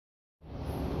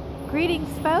Greetings,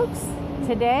 folks.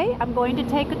 Today I'm going to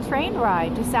take a train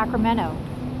ride to Sacramento.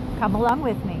 Come along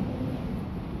with me.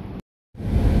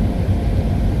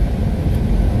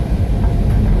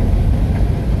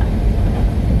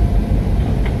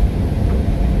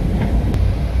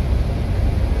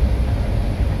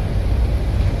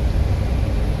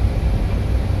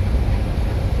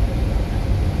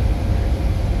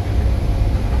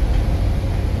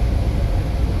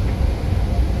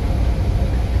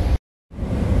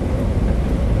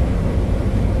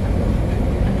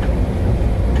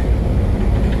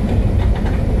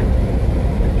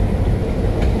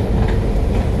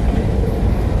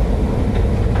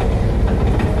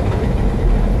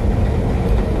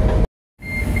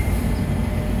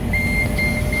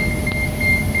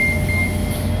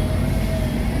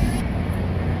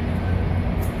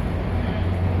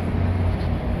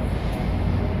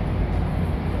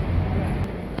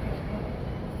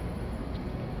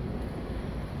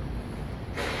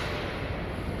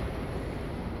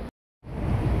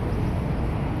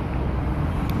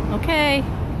 Okay,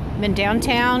 I'm in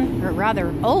downtown, or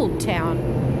rather Old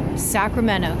Town,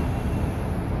 Sacramento.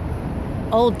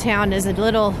 Old Town is a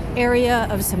little area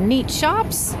of some neat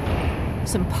shops,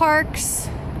 some parks,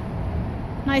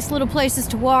 nice little places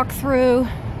to walk through.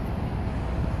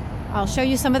 I'll show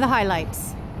you some of the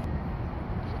highlights.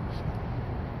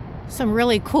 Some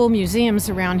really cool museums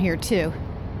around here too.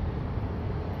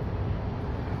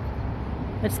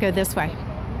 Let's go this way.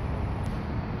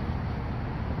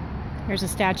 There's a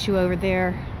statue over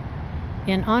there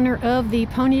in honor of the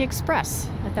Pony Express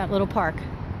at that little park.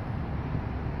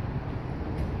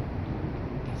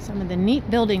 Some of the neat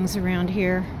buildings around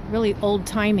here, really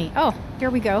old-timey. Oh, here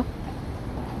we go.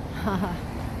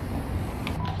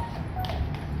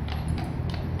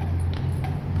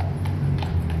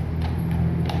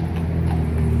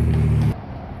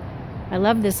 I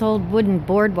love this old wooden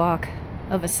boardwalk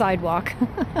of a sidewalk.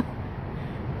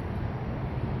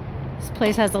 This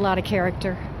place has a lot of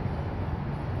character.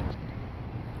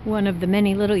 One of the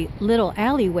many little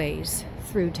alleyways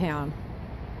through town.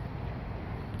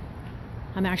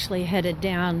 I'm actually headed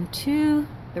down to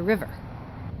the river.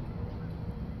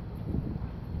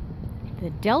 The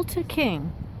Delta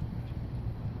King.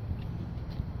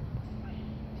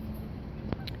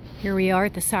 Here we are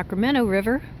at the Sacramento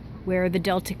River, where the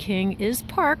Delta King is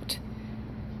parked.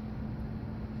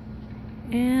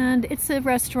 And it's a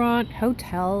restaurant,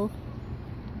 hotel,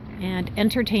 and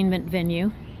entertainment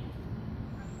venue.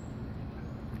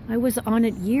 I was on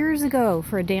it years ago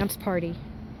for a dance party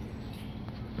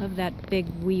of that big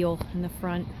wheel in the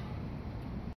front.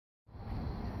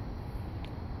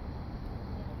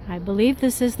 I believe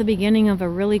this is the beginning of a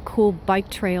really cool bike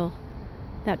trail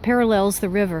that parallels the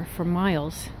river for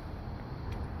miles.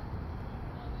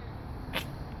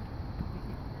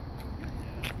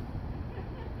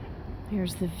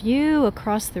 Here's the view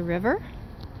across the river.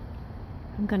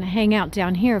 I'm going to hang out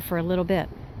down here for a little bit.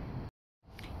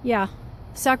 Yeah,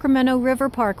 Sacramento River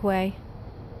Parkway.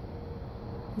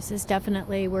 This is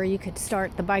definitely where you could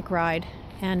start the bike ride.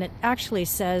 And it actually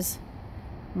says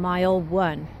mile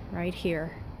 1 right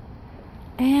here.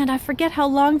 And I forget how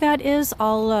long that is.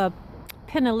 I'll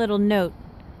pin a little note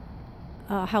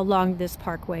how long this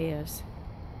parkway is.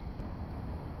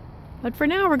 But for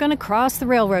now, we're going to cross the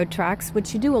railroad tracks,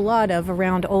 which you do a lot of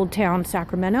around Old Town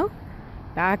Sacramento.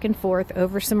 Back and forth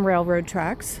over some railroad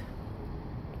tracks.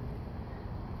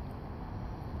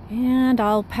 And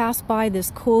I'll pass by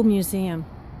this cool museum.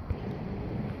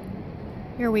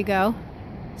 Here we go.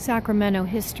 Sacramento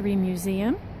History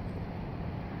Museum.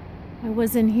 I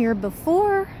was in here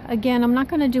before. Again, I'm not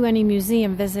going to do any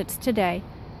museum visits today.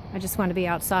 I just want to be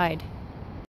outside.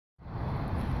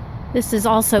 This is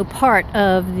also part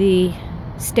of the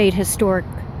State Historic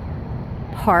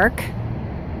Park.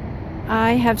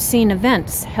 I have seen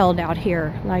events held out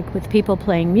here, like with people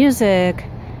playing music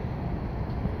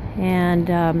and,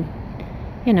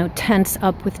 you know, tents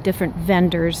up with different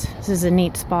vendors. This is a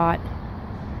neat spot.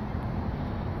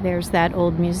 There's that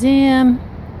old museum.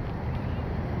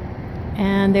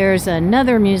 And there's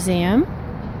another museum.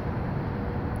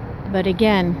 But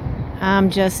again, I'm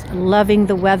just loving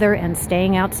the weather and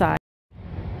staying outside.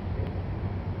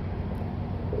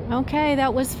 Okay,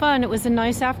 that was fun. It was a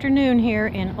nice afternoon here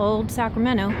in Old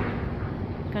Sacramento.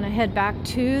 Gonna head back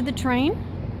to the train.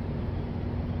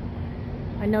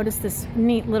 I noticed this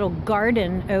neat little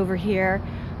garden over here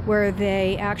where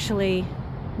they actually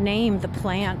name the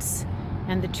plants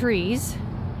and the trees.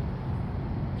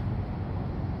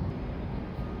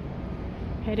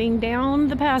 Heading down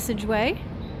the passageway.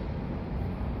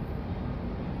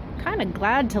 Kind kind of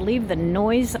glad to leave the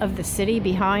noise of the city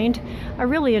behind. I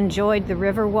really enjoyed the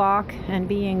river walk and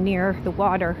being near the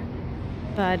water.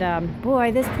 But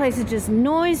boy, this place is just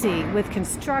noisy with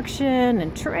construction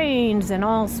and trains and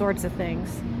all sorts of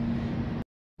things.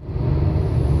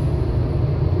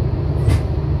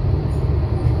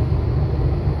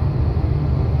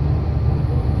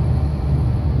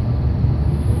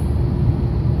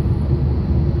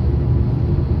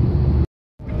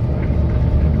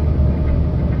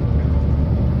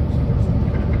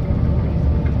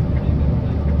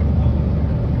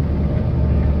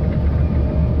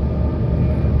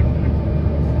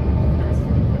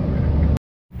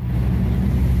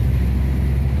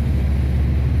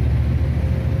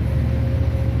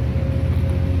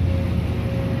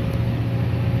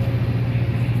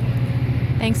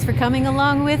 Thanks for coming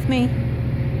along with me.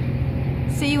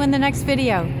 See you in the next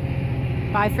video.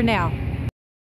 Bye for now.